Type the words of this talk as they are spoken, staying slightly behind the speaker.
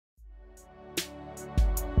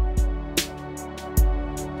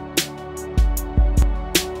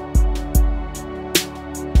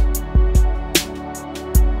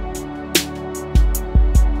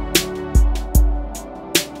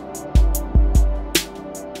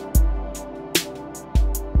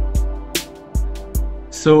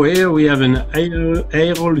So here we have an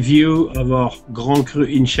aerial view of our Grand Cru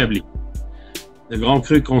in Chablis. The Grand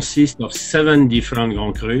Cru consists of 7 different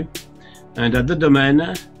Grand Crus, and at the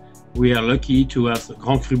Domaine we are lucky to have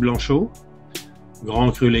Grand Cru Blanchot,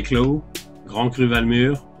 Grand Cru Les Clos, Grand Cru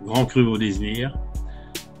Valmure, Grand Cru Vos Désirs,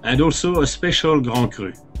 and also a special Grand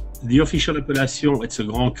Cru. The official appellation it's a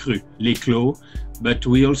Grand Cru Les Clos, but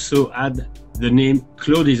we also add the name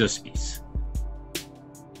Clos des Hospices.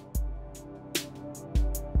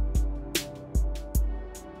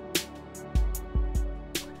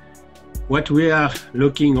 What we are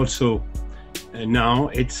looking also now,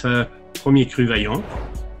 it's a Premier Cru Vaillant.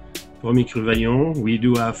 Premier Cru Vaillant, we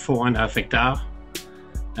do have 4.5 hectares,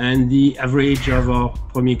 and the average of our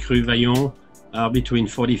Premier Cru Vaillant are between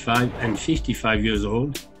 45 and 55 years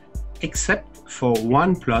old, except for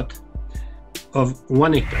one plot of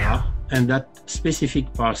 1 hectare, and that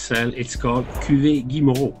specific parcel, it's called Cuvée Guy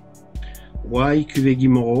Moreau. Why Cuvée Guy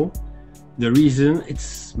Moreau? The reason,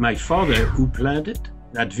 it's my father who planted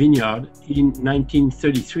that vineyard in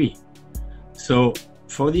 1933. So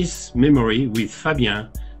for this memory with Fabien,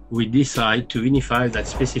 we decide to vinify that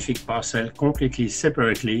specific parcel completely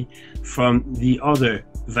separately from the other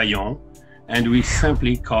Vaillant, and we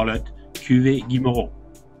simply call it Cuvée Guy Moreau.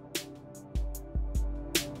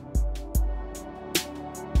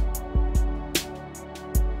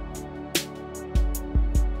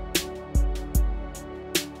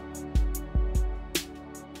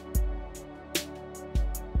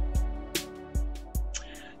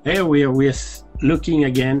 Here we are looking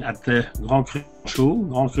again at the Grand Cru Blanchot.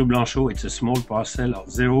 Grand Cru Blanchot, it's a small parcel of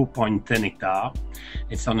 0.10 hectares.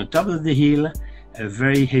 It's on the top of the hill, a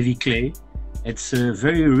very heavy clay. It's a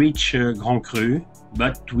very rich Grand Cru,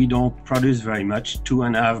 but we don't produce very much,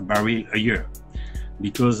 2.5 barrels a year,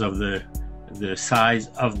 because of the size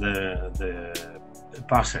of the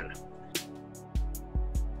parcel.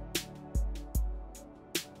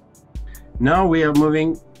 Now we are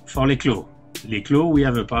moving for Les Clos. Les Clos, we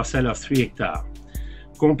have a parcel of 3 hectares.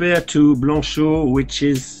 Compared to Blanchot, which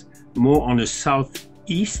is more on the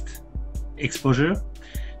southeast exposure,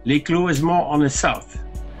 Les Clos is more on the south,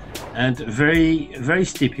 and very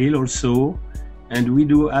steep hill also, and we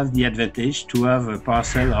do have the advantage to have a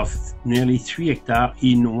parcel of nearly 3 hectares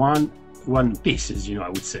in one pieces, I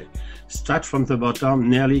would say. Start from the bottom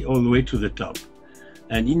nearly all the way to the top.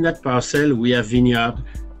 And in that parcel we have vineyard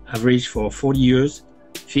average for 40 years,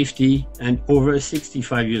 50 and over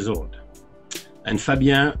 65 years old. And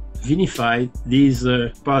Fabien vinified these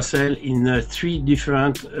parcel in 3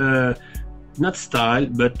 different, not style,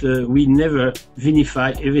 but we never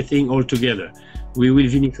vinify everything all together. We will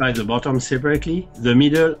vinify the bottom separately, the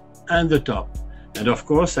middle and the top. And of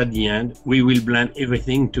course, at the end, we will blend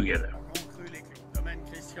everything together. Domaine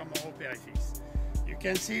Moreau Pere. You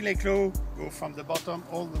can see Les Clos go from the bottom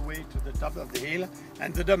all the way to the top of the hill,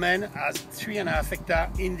 and the Domaine has 3.5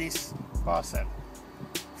 hectares in this parcel,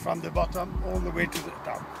 from the bottom all the way to the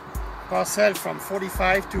top. Parcel from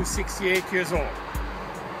 45 to 68 years old.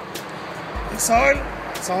 The soil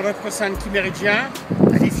is 100% Chiméridien,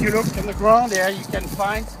 and if you look on the ground there, you can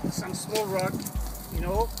find some small rock,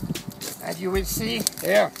 and you will see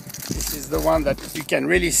here, this is the one that you can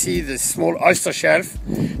really see the small oyster shelf,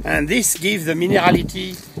 and this gives the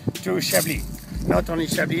minerality to Chablis, not only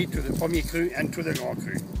Chablis, to the Premier Cru and to the Grand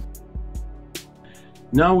Cru.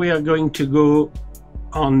 Now we are going to go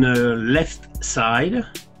on the left side,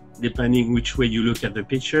 depending which way you look at the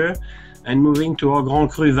picture, and moving to our Grand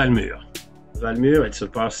Cru Valmure. Valmure, it's a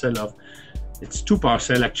parcel of, it's 2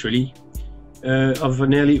 parcels actually, of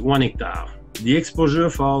nearly 1 hectare. The exposure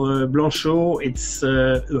for Blanchot, it's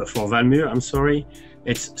for Valmure, I'm sorry,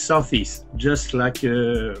 it's southeast, just like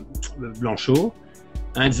Blanchot,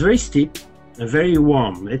 and it's very steep, very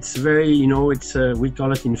warm. It's very, it's we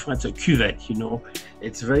call it in France a cuvette.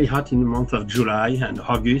 It's very hot in the month of July and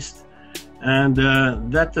August, and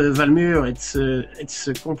that Valmure, it's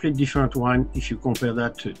a complete different wine if you compare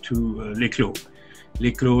that to Les Clos.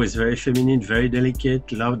 Les Clos is very feminine, very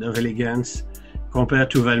delicate, lot of elegance,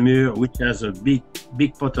 compared to Valmure, which has a big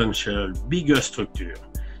potential, bigger structure.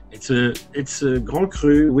 It's a Grand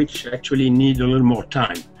Cru which actually need a little more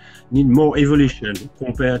time, need more evolution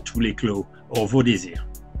compared to Les Clos or Vos Désirs.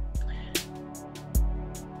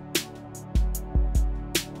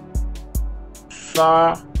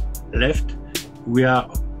 Far left, we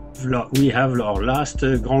have our last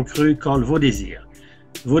Grand Cru called Vos Désirs.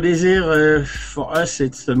 Vos Désirs, for us,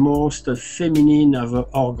 it's the most feminine of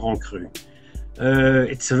our Grand Cru.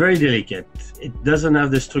 It's very delicate. It doesn't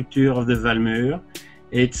have the structure of the Valmure.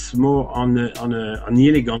 It's more on the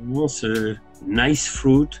elegance, nice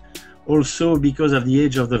fruit, also because of the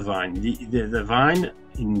age of the vine. The vine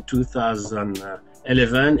in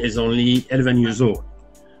 2011 is only 11 years old.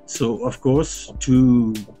 So of course,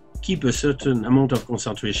 to keep a certain amount of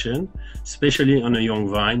concentration, especially on a young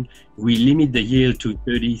vine, we limit the yield to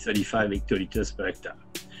 30-35 hectoliters per hectare.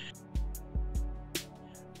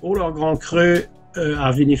 All our Grand Cru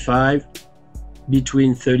are vinified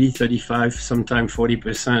between 30-35, sometimes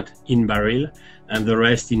 40% in barrel and the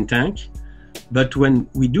rest in tank. But when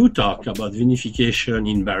we do talk about vinification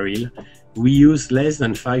in barrel, we use less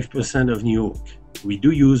than 5% of new oak. We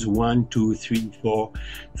do use 1, 2, 3, 4,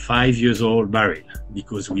 5 years old barrel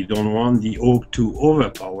because we don't want the oak to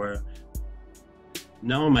overpower.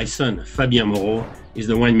 Now my son, Fabien Moreau, is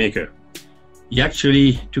the winemaker. He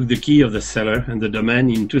actually took the key of the cellar and the Domaine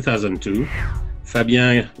in 2002.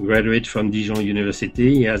 Fabien graduated from Dijon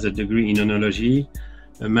University. He has a degree in oenology,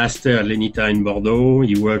 a master at l'ENITA in Bordeaux.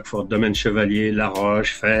 He worked for Domaine Chevalier, La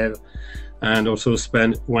Roche, Fèvre, and also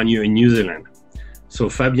spent 1 year in New Zealand. So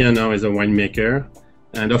Fabien now is a winemaker,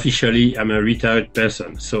 and officially I'm a retired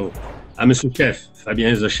person. So I'm a sous-chef.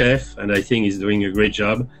 Fabien is a chef, and I think he's doing a great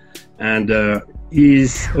job. And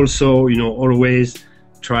he's also, always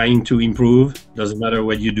trying to improve. Doesn't matter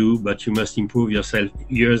what you do, but you must improve yourself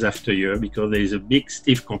years after year because there is a big,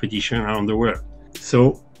 stiff competition around the world.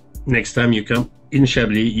 So next time you come in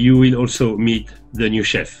Chablis, you will also meet the new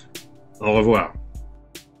chef. Au revoir.